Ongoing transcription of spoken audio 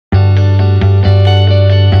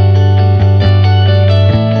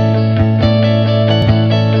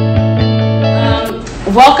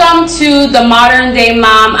Welcome to the Modern Day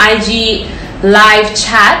Mom IG live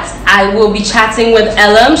chat. I will be chatting with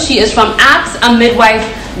Elorm. She is from Apps, a midwife,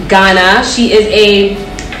 Ghana. She is a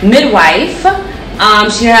midwife.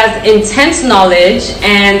 She has intense knowledge,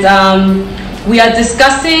 and we are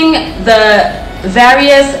discussing the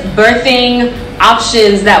various birthing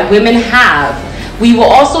options that women have. We will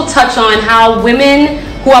also touch on how women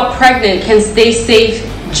who are pregnant can stay safe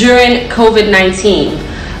during COVID-19.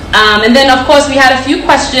 And then, of course, we had a few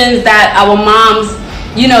questions that our moms,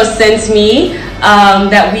 sent me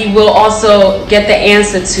that we will also get the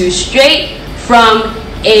answer to straight from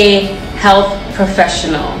a health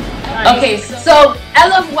professional. Okay, so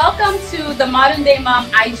Ella, welcome to the Modern Day Mom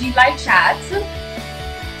IG live chat.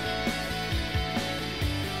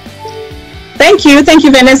 Thank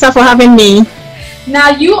you, Vanessa, for having me. Now,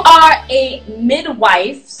 you are a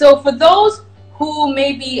midwife, so for those who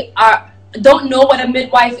maybe don't know what a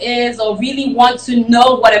midwife is or really want to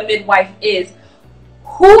know what a midwife is,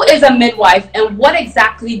 who is a midwife and what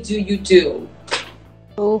exactly do you do?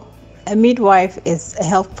 So, a midwife is a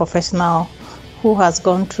health professional who has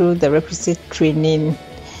gone through the requisite training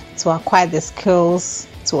to acquire the skills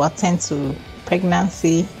to attend to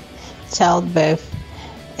pregnancy, childbirth,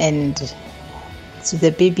 and to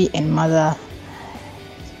the baby and mother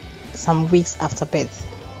some weeks after birth.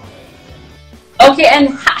 Okay, and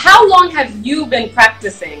how long have you been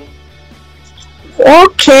practicing?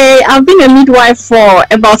 Okay, I've been a midwife for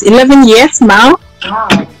about 11 years now. Wow.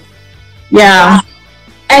 Yeah. Wow.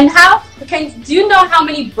 And do you know how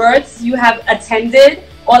many births you have attended,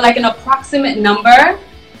 or like an approximate number?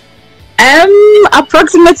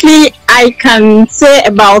 Approximately, I can say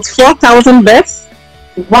about 4,000 births.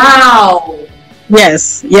 Wow.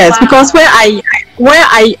 Yes, wow. Because where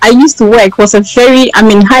I used to work was a very,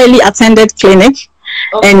 highly attended clinic.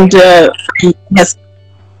 Okay. And yes.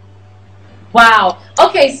 Wow.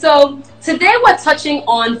 Okay, so today we're touching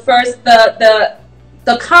on first the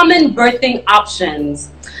common birthing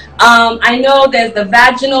options. I know there's the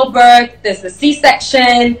vaginal birth, there's the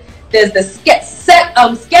C-section, there's the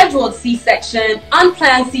scheduled C-section,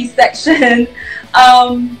 unplanned C-section.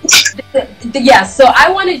 Yeah, so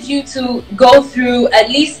I wanted you to go through at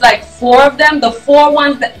least like 4 of them, the four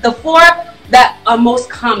that are most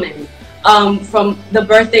common from the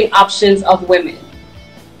birthing options of women.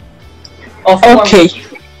 Okay.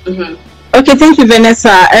 Mm-hmm. Okay, thank you,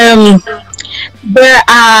 Vanessa. There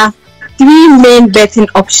are 3 main birthing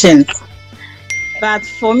options, but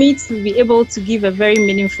for me to be able to give a very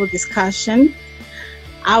meaningful discussion,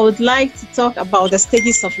 I would like to talk about the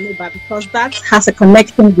stages of labor, because that has a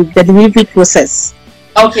connection with the delivery process.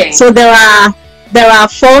 Okay. So there are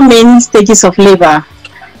 4 main stages of labor.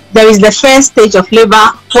 There is the first stage of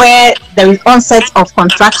labor, where there is onset of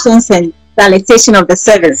contractions and dilatation of the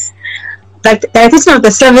cervix. Dilatation of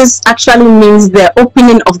the cervix actually means the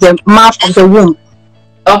opening of the mouth of the womb.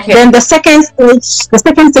 Okay. Then the second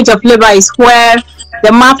stage of labor is where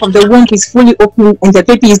the mouth of the womb is fully open and the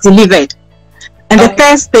baby is delivered. And the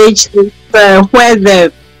third stage is where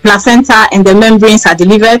the placenta and the membranes are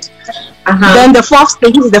delivered. Then the 4th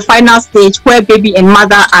stage is the final stage, where baby and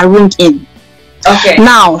mother are roomed in. Okay.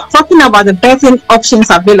 Now, talking about the birthing options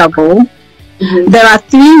available, there are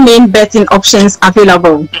 3 main birthing options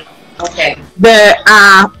available. Okay. There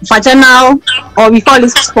are vaginal, or we call it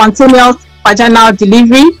spontaneous vaginal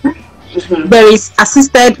delivery. There is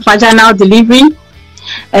assisted vaginal delivery,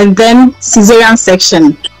 and then cesarean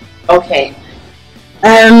section. Okay.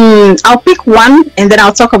 I'll pick one and then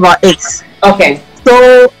I'll talk about it. Okay.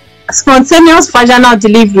 So, spontaneous vaginal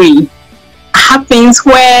delivery happens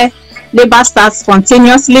where labor starts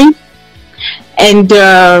spontaneously, and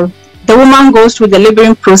the woman goes through the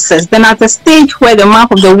laboring process. Then at the stage where the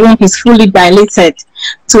mouth of the womb is fully dilated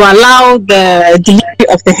to allow the delivery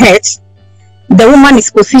of the head, the woman is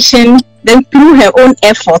positioned, then through her own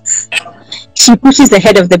efforts, she pushes the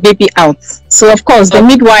head of the baby out. So of course the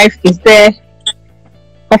midwife is there.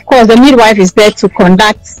 Of course, the midwife is there to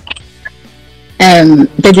conduct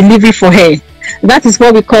the delivery for her. That is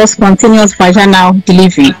what we call spontaneous vaginal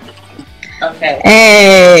delivery.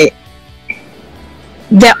 Okay.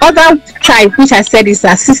 The other type, which I said is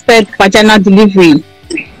assisted vaginal delivery,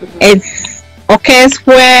 it occurs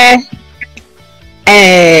where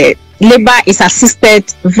labor is assisted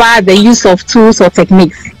via the use of tools or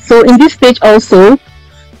techniques. So in this stage also,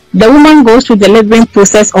 the woman goes through the laboring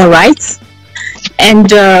process all right.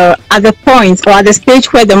 And at the point or at the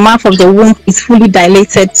stage where the mouth of the womb is fully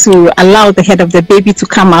dilated to allow the head of the baby to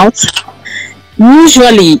come out,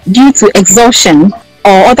 usually due to exhaustion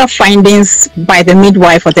or other findings by the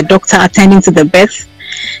midwife or the doctor attending to the birth,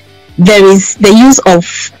 there is the use of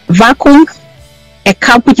vacuum a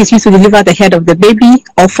cup which is used to deliver the head of the baby,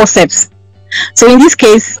 or forceps. So in this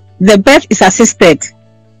case, the birth is assisted.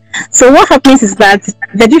 So what happens is that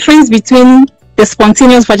the difference between the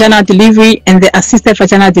spontaneous vaginal delivery and the assisted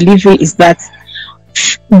vaginal delivery is that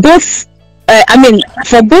both,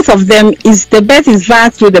 for both of them, is the birth is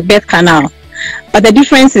via through the birth canal. But the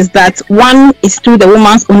difference is that one is through the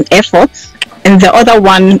woman's own efforts, and the other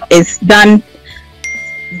one is done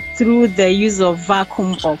through the use of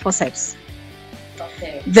vacuum or forceps.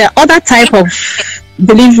 Okay. The other type of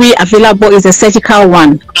delivery available is a surgical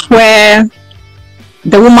one, where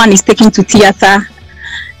the woman is taken to theater,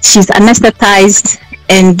 she's anesthetized,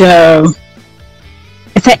 and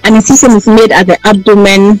an incision is made at the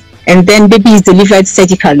abdomen, and then baby is delivered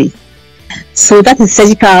surgically. So that is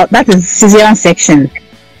surgical, that is cesarean section.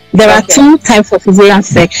 There are two types of cesarean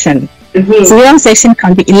section. Cesarean section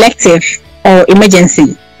can be elective or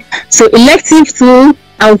emergency. So elective too,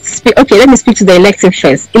 let me speak to the elective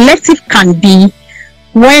first. Elective can be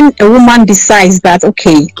when a woman decides that,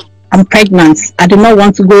 okay, I'm pregnant, I do not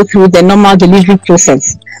want to go through the normal delivery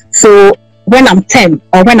process. So when I'm 10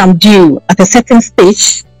 or when I'm due at a certain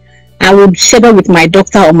stage, I would schedule with my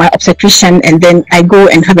doctor or my obstetrician, and then I go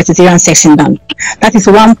and have a cesarean section done. That is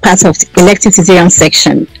one part of elective cesarean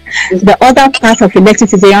section. The other part of elective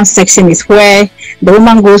cesarean section is where the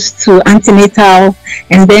woman goes to antenatal,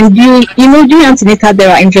 and then during antenatal there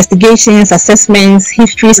are investigations, assessments,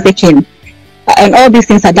 histories taken, and all these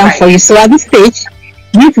things are done for you. So at this stage,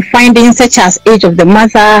 due to findings such as age of the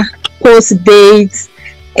mother, post date,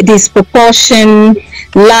 disproportion,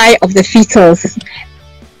 lie of the fetus,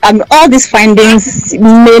 all these findings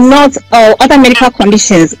may not, or other medical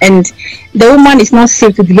conditions, and the woman is not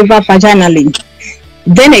safe to deliver vaginally.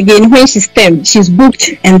 Then again, when she's STEM, she's booked,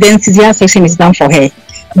 and then cesarean section is done for her.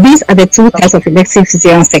 These are the two types of elective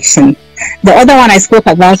cesarean section. The other one I spoke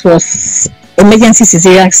about was emergency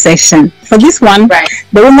cesarean section. For this one,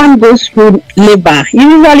 the woman goes through labor.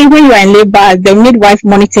 Usually when you are in labor, the midwife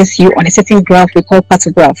monitors you on a certain graph we call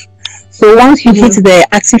partograph. So once you hit the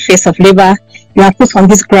active phase of labor, you are put on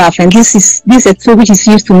this graph, and this is a tool which is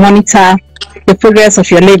used to monitor the progress of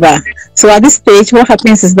your labor. So at this stage, what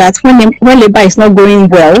happens is that when labor is not going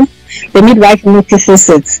well, the midwife notices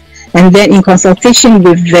it, and then in consultation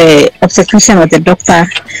with the obstetrician or the doctor,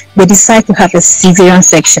 they decide to have a cesarean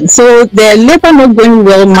section. So the labor not going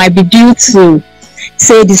well might be due to,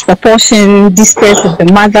 say, disproportion, distress of the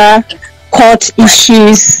mother, cord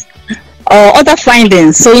issues, or other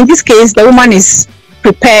findings. So in this case, the woman is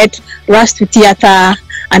prepared, rushed to theater,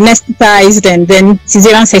 anesthetized, and then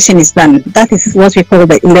cesarean section is done. That is what we call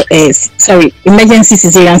the emergency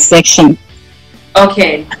cesarean section.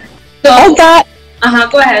 Okay. So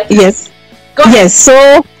go ahead. Yes. Go ahead. Yes.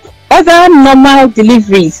 So other normal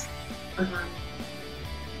deliveries,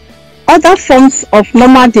 other forms of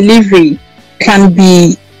normal delivery can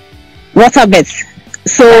be water birth.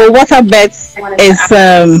 So water birth is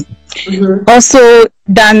also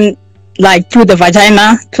done like through the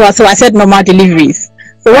vagina. So I said normal deliveries.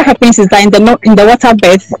 So what happens is that in the water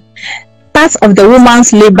birth, parts of the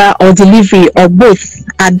woman's labor or delivery or both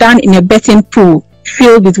are done in a bathing pool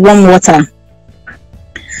filled with warm water.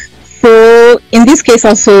 So in this case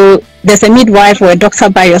also, there's a midwife or a doctor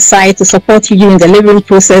by your side to support you during the laboring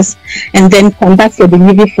process, and then conduct your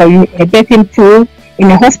delivery for you in a bathing pool,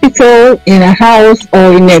 in a hospital, in a house,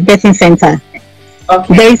 or in a birthing center.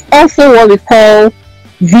 Okay. There is also what we call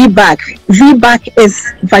VBAC. VBAC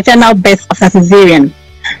is vaginal birth after cesarean.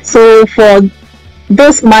 So for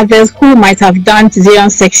those mothers who might have done cesarean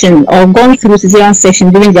section or gone through cesarean section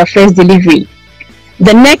during their first delivery,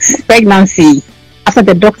 the next pregnancy, after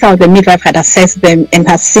the doctor or the midwife had assessed them and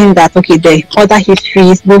has seen that, okay, the other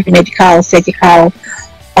histories, both medical, surgical,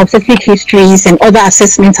 obstetric histories, and other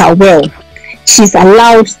assessments are well, she's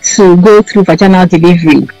allowed to go through vaginal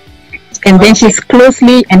delivery. And then she's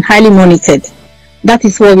closely and highly monitored. That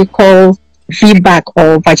is what we call VBAC,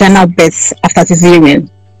 or vaginal birth after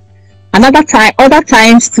cesarean. Other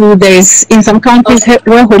times too, there is, in some countries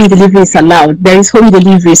where home delivery is allowed, there is home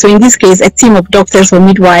delivery. So in this case, a team of doctors or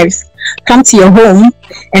midwives come to your home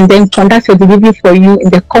and then conduct your delivery for you in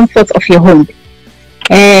the comfort of your home.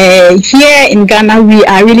 Here in Ghana, we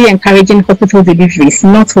are really encouraging hospital deliveries,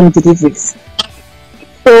 not home deliveries.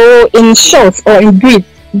 So in short, or in brief,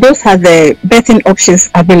 those are the birthing options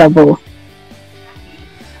available.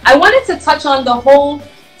 I wanted to touch on the whole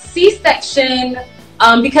C-section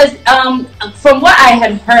because from what I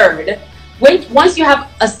had heard, once you have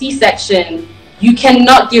a C-section, you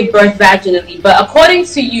cannot give birth vaginally. But according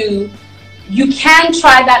to you, you can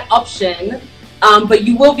try that option, but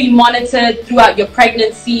you will be monitored throughout your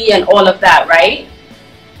pregnancy and all of that, right?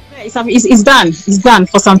 It's done. It's done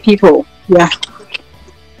for some people. Yeah.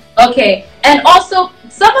 Okay. And also,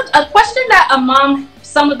 a question that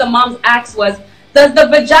some of the moms asked was, does the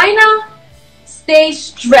vagina stay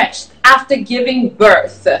stretched after giving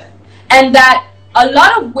birth? And that a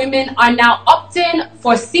lot of women are now opting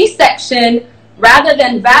for C-section rather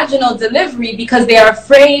than vaginal delivery because they are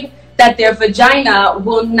afraid that their vagina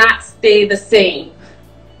will not stay the same.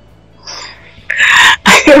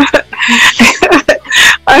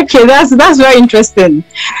 Okay, that's very interesting.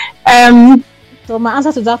 So my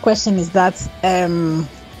answer to that question is that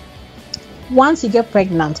once you get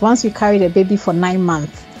pregnant, once you carry the baby for 9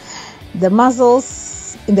 months, the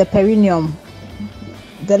muscles in the perineum,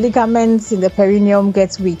 the ligaments in the perineum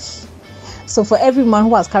get weak. So for every man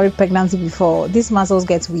who has carried pregnancy before, these muscles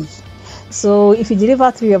get weak. So if you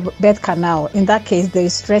deliver through your birth canal, in that case, there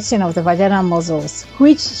is stretching of the vaginal muscles,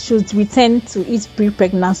 which should return to its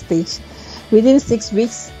pre-pregnant stage within 6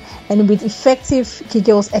 weeks. And with effective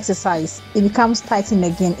Kegels exercise, it becomes tightened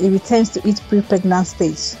again. It returns to its pre-pregnant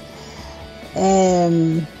stage.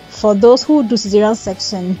 For those who do cesarean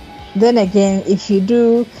section, then again, if you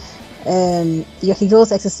do your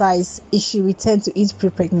Kegels exercise, it should return to its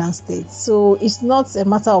pre-pregnant state. So it's not a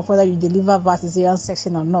matter of whether you deliver via cesarean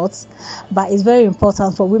section or not, but it's very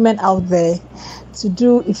important for women out there to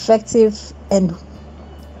do effective and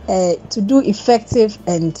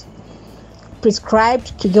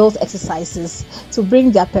prescribed Kegels exercises to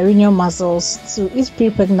bring their perineal muscles to its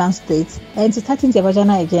pre-pregnant state and to tighten their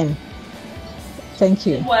vagina again. Thank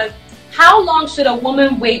you. How long should a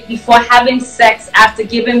woman wait before having sex after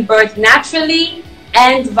giving birth naturally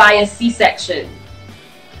and via C-section?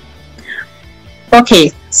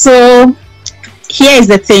 Okay, so here is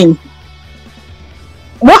the thing.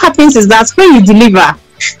 What happens is that when you deliver,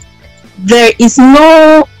 there is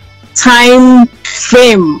no time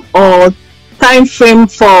frame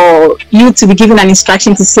for you to be given an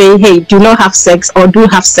instruction to say, hey, do not have sex or do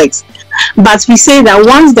have sex. But we say that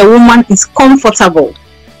once the woman is comfortable,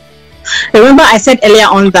 remember I said earlier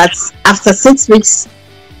on that after 6 weeks,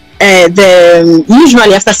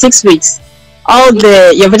 usually after 6 weeks,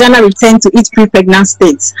 your vagina returns to its pre-pregnant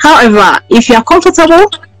state. However, if you are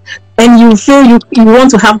comfortable and you feel you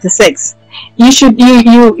want to have the sex, it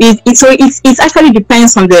actually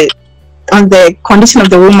depends on the condition of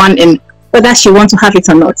the woman and whether she wants to have it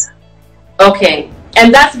or not. Okay,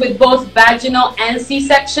 and that's with both vaginal and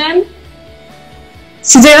C-section?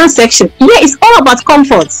 Cesarean section. Yeah, it's all about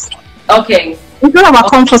comfort. Okay. It's all about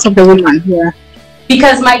comfort of the woman. Yeah.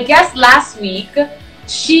 Because my guest last week,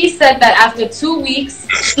 she said that after 2 weeks,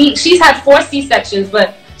 she's had 4 C-sections,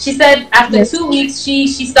 but she said after 2 weeks she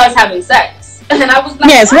starts having sex. And I was like,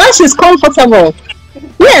 yes, once she's comfortable.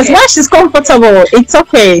 Yes, okay. Once she's comfortable, it's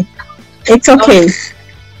okay. It's okay.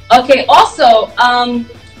 Okay, also,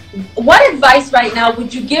 what advice right now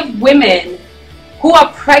would you give women who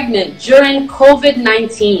are pregnant during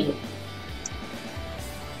COVID-19?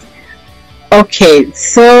 Okay,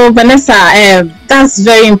 so Vanessa, that's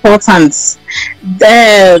very important.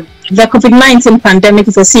 The COVID-19 pandemic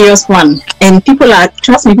is a serious one, and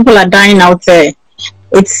trust me, people are dying out there.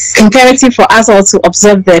 It's imperative for us all to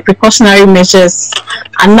observe the precautionary measures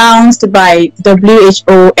announced by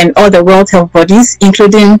WHO and all the World Health bodies,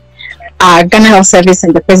 including Ghana Health Service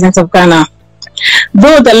and the President of Ghana.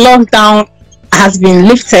 Though the lockdown has been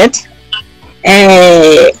lifted,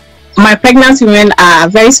 my pregnant women are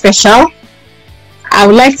very special. I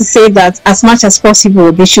would like to say that as much as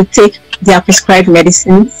possible, they should take their prescribed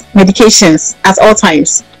medications at all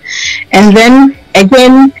times. And then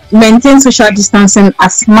again, maintain social distancing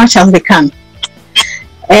as much as they can.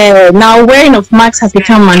 Now, wearing of masks has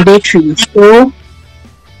become mandatory, so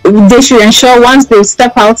they should ensure once they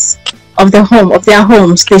step out of their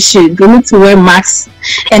homes, they need to wear masks.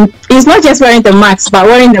 And it's not just wearing the mask, but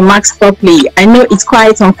wearing the mask properly. I know it's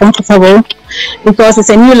quite uncomfortable because it's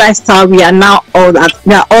a new lifestyle we are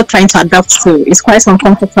all trying to adapt to. It's quite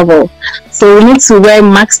uncomfortable, so we need to wear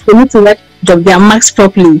masks. They need to wear their masks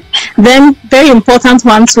properly. Then, very important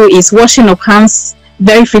one too is washing of hands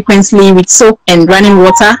very frequently with soap and running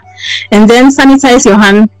water, and then sanitize your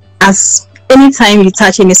hand as anytime you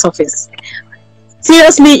touch any surface.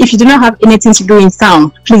 Seriously, if you do not have anything to do in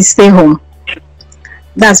town, please stay home.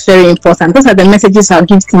 That's very important. Those are the messages I'll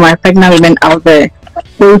give to my pregnant women out there.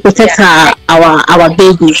 We will protect our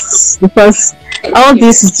babies, because all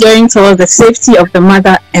this is going towards the safety of the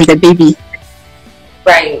mother and the baby.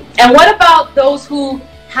 Right. And what about those who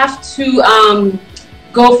have to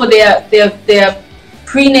go for their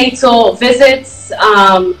prenatal visits?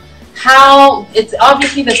 How it's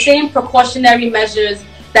obviously the same precautionary measures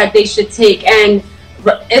that they should take, and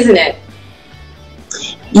isn't it?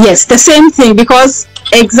 Yes, the same thing, because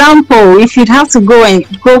example, if you'd have to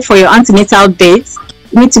go for your antenatal date,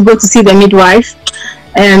 you need to go to see the midwife.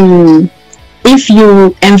 If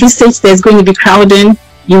you envisage there's going to be crowding,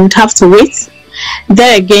 you would have to wait.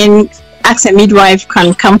 There again, ask a midwife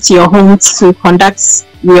can come to your home to conduct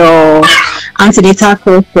your antenatal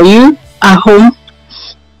care for you at home,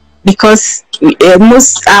 because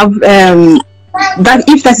most have that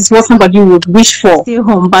if that is what somebody would wish for, stay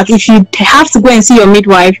home. But if you have to go and see your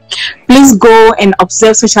midwife, please go and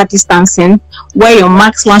observe social distancing, wear your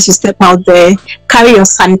masks once you step out there, carry your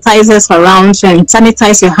sanitizers around and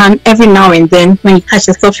sanitize your hand every now and then when you touch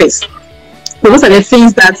the surface. So those are the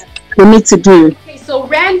things that we need to do. Okay, so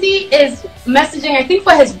Randy is messaging, I think,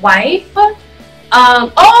 for his wife.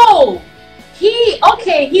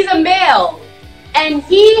 He's a male and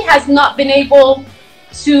he has not been able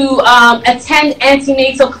to attend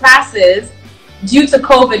antenatal classes due to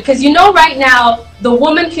COVID, because you know right now the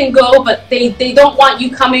woman can go, but they don't want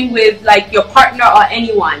you coming with like your partner or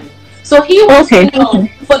anyone. So he wants to know,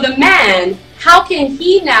 for the man, how can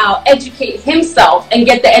he now educate himself and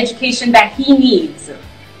get the education that he needs?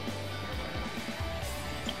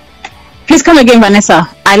 Please come again, Vanessa.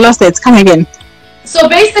 I lost it. Come again. So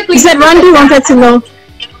basically, he said Randy wanted to know.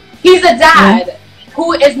 He's a dad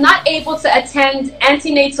who is not able to attend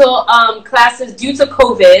antenatal classes due to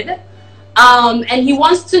COVID, and he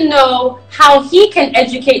wants to know how he can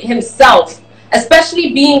educate himself,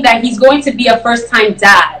 especially being that he's going to be a first-time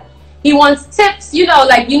dad. He wants tips,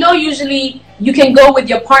 usually you can go with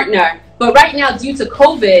your partner, but right now due to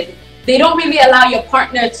COVID, they don't really allow your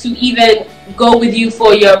partner to even go with you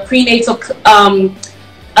for your prenatal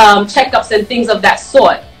checkups and things of that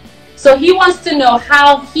sort. So he wants to know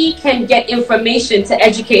how he can get information to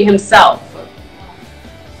educate himself.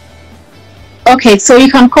 Okay, so you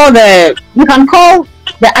can call the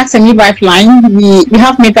Ask a Midwife line. We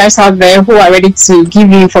have midwives out there who are ready to give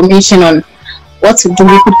you information on what to do.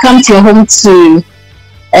 We could come to your home to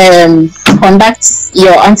conduct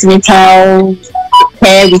your antenatal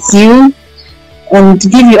care with you and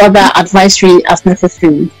give you other advisory as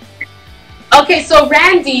necessary. Okay, so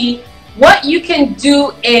Randy, what you can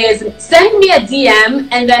do is send me a DM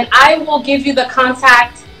and then I will give you the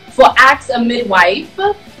contact for Ask a Midwife,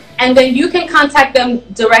 and then you can contact them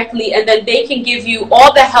directly and then they can give you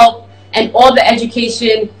all the help and all the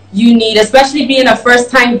education you need, especially being a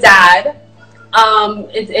first-time dad.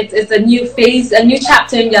 It's a new phase, a new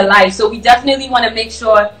chapter in your life. So we definitely want to make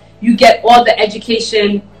sure you get all the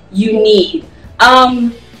education you need.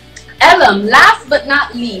 Elorm, last but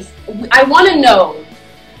not least, I want to know,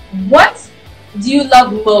 what do you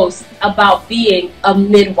love most about being a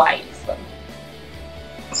midwife?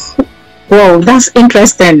 Whoa, that's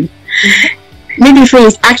interesting. Midwifery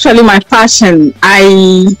is actually my passion.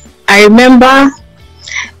 I remember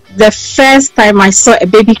the first time I saw a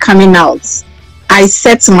baby coming out, I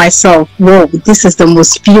said to myself, whoa, this is the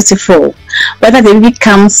most beautiful. Whether the baby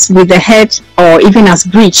comes with the head or even as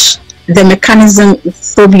breech, the mechanism is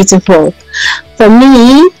so beautiful. For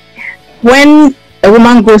me, when a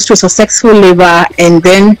woman goes through successful labor and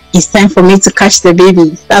then it's time for me to catch the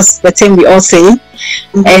baby, that's the thing we all say.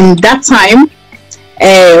 And that time,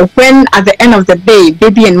 when at the end of the day,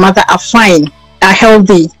 baby and mother are fine, are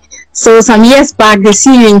healthy. So some years back, they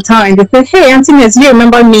see you in town and they say, hey, Auntie Ness, you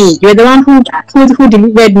remember me? You're the one who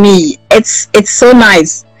delivered me. It's so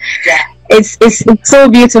nice. Yeah. It's so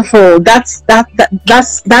beautiful. It's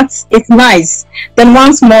nice. Then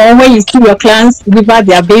once more, when you see your clients deliver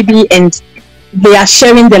their baby and they are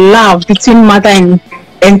sharing the love between mother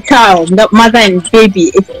and child, not mother and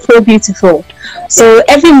baby, it's so beautiful. So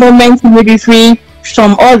every moment maybe free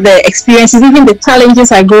from all the experiences, even the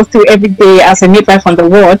challenges I go through every day as a midwife on the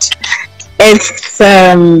ward, it's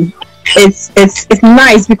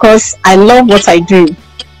nice because I love what I do.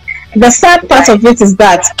 The sad part of it is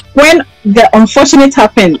that when the unfortunate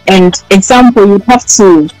happen, and example, you have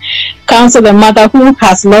to counsel the mother who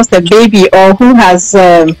has lost a baby or who has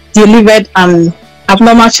delivered an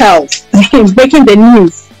abnormal child, breaking the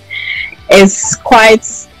news is quite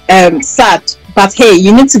sad. But hey,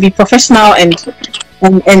 you need to be professional and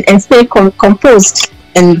stay composed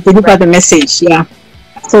and deliver the message. Yeah.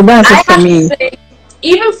 So that's it for me. Say,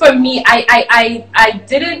 even for me, I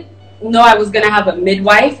didn't know I was gonna have a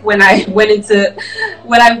midwife when I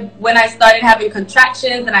started having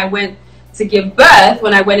contractions and I went to give birth,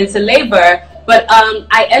 when I went into labor. But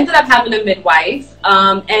I ended up having a midwife,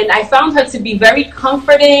 and I found her to be very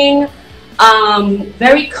comforting,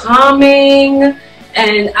 very calming.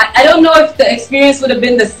 And I don't know if the experience would have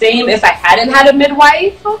been the same if I hadn't had a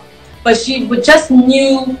midwife, but she just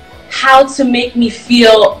knew how to make me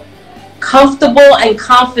feel comfortable and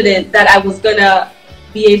confident that I was gonna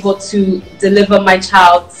be able to deliver my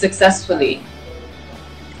child successfully.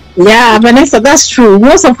 Yeah, Vanessa, that's true.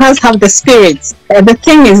 Most of us have the spirit. The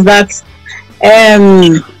thing is that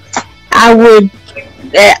I would,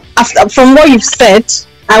 from what you've said,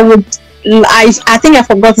 I think I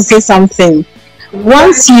forgot to say something.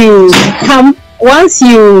 Once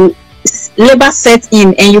labor sets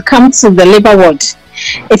in and you come to the labor ward,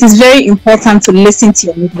 it is very important to listen to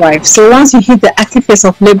your midwife. So once you hit the active phase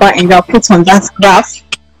of labor and you are put on that graph,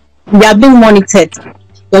 you are being monitored.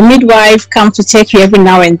 Your midwife comes to check you every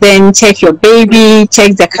now and then, check your baby,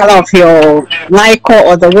 check the color of your liquor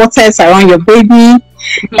or the waters around your baby.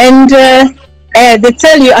 And they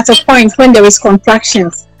tell you at a point when there is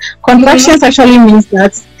contractions. Contractions actually means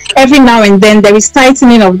that every now and then there is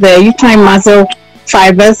tightening of the uterine muscle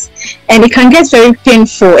fibers, and it can get very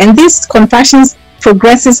painful. And these contractions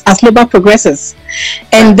progresses as labor progresses,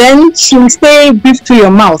 and then she will say breathe through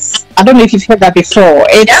your mouth. I don't know if you've heard that before.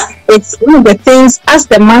 It's one of the things, as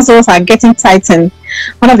the muscles are getting tightened,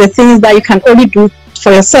 one of the things that you can only do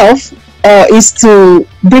for yourself is to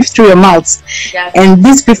breathe through your mouth. Yes. And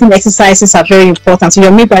these breathing exercises are very important. So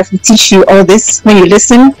your midwife will teach you all this when you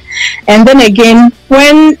listen. And then again,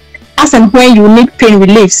 as and when you need pain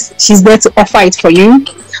reliefs, she's there to offer it for you.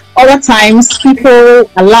 Other times, people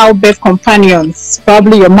allow birth companions,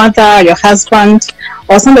 probably your mother, your husband,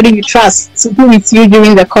 or somebody you trust, to be with you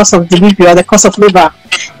during the course of delivery or the course of labor.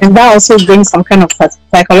 And that also brings some kind of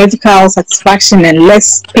psychological satisfaction and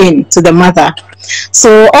less pain to the mother.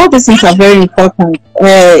 So all these things are very important.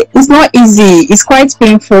 It's not easy. It's quite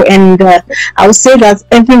painful. And I would say that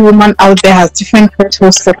every woman out there has different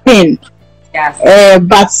thresholds for pain. Yes.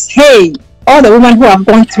 But hey, all the women who have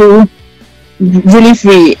gone through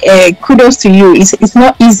delivery, kudos to you. It's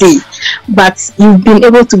not easy, but you've been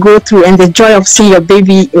able to go through, and the joy of seeing your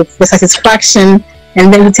baby is the satisfaction,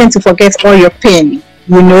 and then you tend to forget all your pain,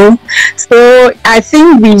 you know. So I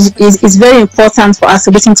think it's very important for us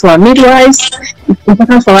to listen to our midwives. It's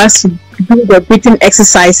important for us to do the breathing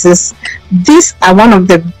exercises. These are one of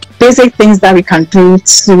the basic things that we can do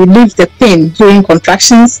to relieve the pain during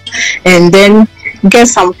contractions, and then get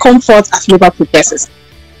some comfort as labor progresses.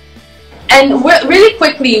 And really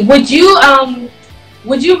quickly, would you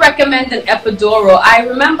recommend an epidural? I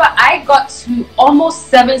remember I got to almost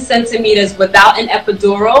 7 centimeters without an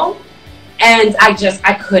epidural, and I just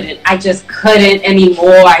couldn't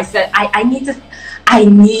anymore. I said I need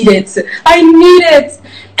it.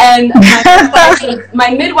 And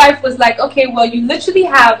my midwife was like, okay, well, you literally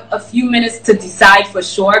have a few minutes to decide for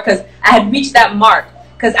sure, because I had reached that mark.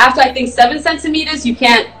 Because after I think 7 centimeters, you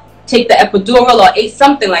can't take the epidural, or 8,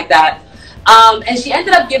 something like that. And she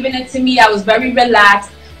ended up giving it to me. I was very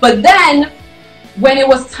relaxed. But then when it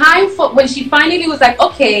was time when she finally was like,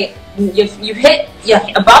 okay, you're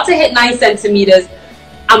about to hit 9 centimeters,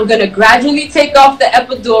 I'm gonna gradually take off the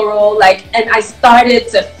epidural, and I started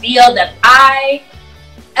to feel that I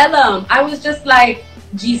was just like,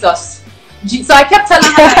 Jesus. So I kept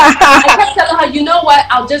telling her, you know what,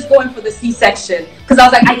 I'll just go in for the C-section, because I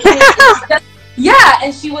was like, I can't. Yeah,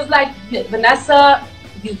 and she was like, Vanessa,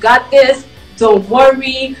 you got this, don't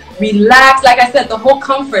worry, relax. Like I said, the whole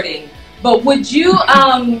comforting. But would you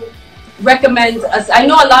recommend us? I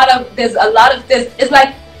know there's a lot of this, it's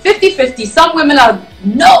like 50-50. Some women are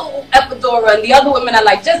no epidural, and the other women are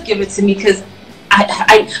like, just give it to me, because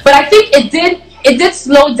but I think it did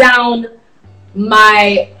slow down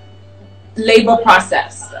my labor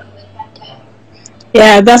process.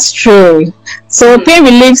 Yeah, that's true. So pain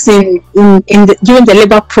reliefs during the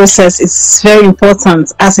labor process is very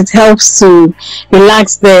important, as it helps to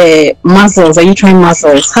relax the muscles, the uterine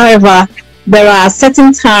muscles. However, there are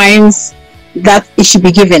certain times that it should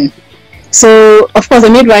be given. So of course the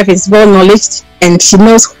midwife is well knowledgeable and she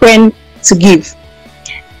knows when to give.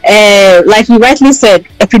 Like you rightly said,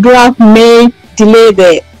 epidural may delay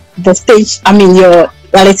the stage, your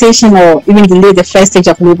dilatation, or even delay the first stage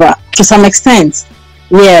of labor to some extent.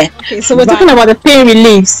 Yeah. Okay, so we're talking about the pain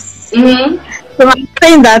reliefs. Mm-hmm. So I'm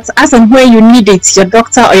saying that as and when you need it, your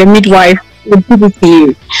doctor or your midwife will give it to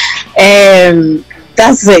you.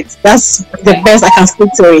 That's it. That's the best I can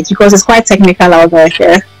speak to it, because it's quite technical out there.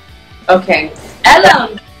 Yeah. Okay.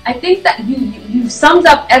 Elorm, I think that you summed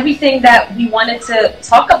up everything that we wanted to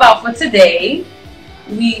talk about for today.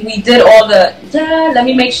 We did all the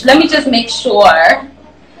let me just make sure.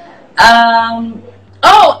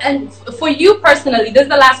 Oh, and for you personally, this is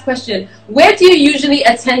the last question. Where do you usually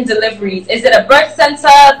attend deliveries? Is it a birth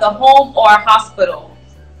center, the home, or a hospital?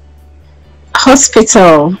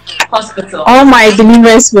 Hospital. All my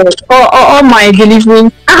deliveries all my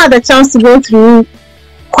deliveries, I had a chance to go through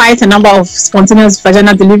quite a number of spontaneous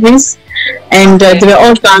vaginal deliveries, and they were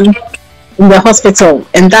all done in the hospital,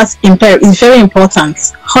 and that's is very important.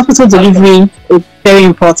 Hospital delivery is very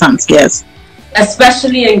important, yes.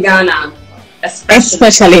 Especially in Ghana.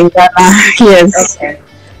 Especially in Ghana, yes. Okay.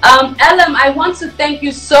 Elorm, I want to thank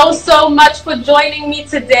you so much for joining me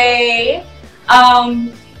today.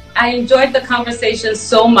 I enjoyed the conversation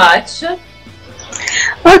so much.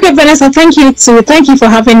 Okay, Vanessa, thank you too. Thank you for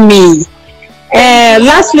having me.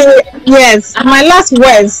 Lastly, yes, my last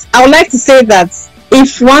words, I would like to say that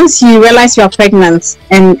if once you realize you are pregnant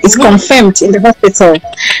and it's confirmed in the hospital,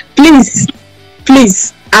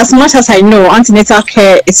 please, as much as I know, antenatal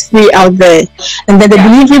care is free out there, and that the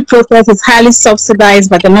delivery process is highly subsidized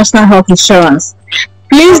by the National Health Insurance.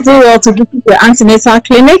 Please do well to visit the antenatal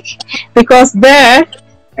clinic, because there,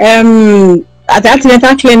 at the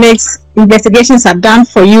antenatal clinics, investigations are done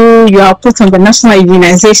for you. You are put on the national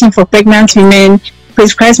immunization for pregnant women.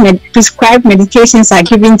 Prescribed medications are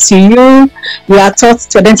given to you. You are taught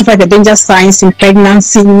to identify the danger signs in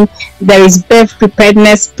pregnancy. There is birth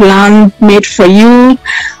preparedness plan made for you.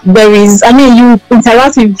 You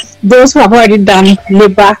interact with those who have already done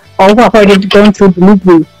labor or who have already gone through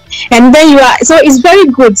delivery. And then so it's very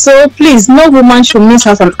good. So please, no woman should miss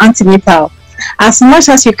out on antenatal. As much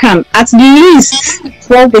as you can, at least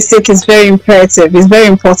 12 visits is very imperative. It's very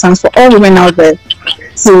important for all women out there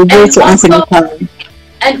to go to antenatal.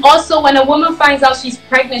 And also, when a woman finds out she's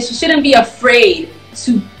pregnant, she shouldn't be afraid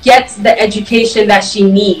to get the education that she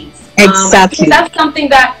needs. Exactly. That's something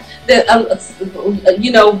that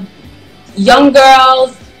young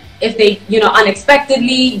girls, if they,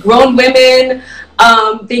 unexpectedly, grown women,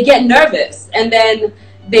 they get nervous, and then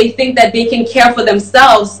they think that they can care for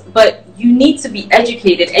themselves, but you need to be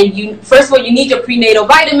educated. And first of all, you need your prenatal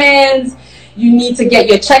vitamins. You need to get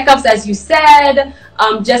your checkups, as you said,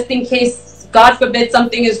 just in case, God forbid,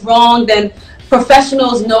 something is wrong. Then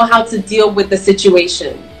professionals know how to deal with the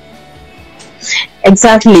situation.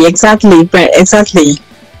 Exactly. Okay.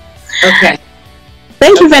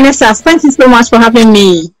 Thank you, Vanessa. Thank you so much for having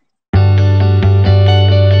me.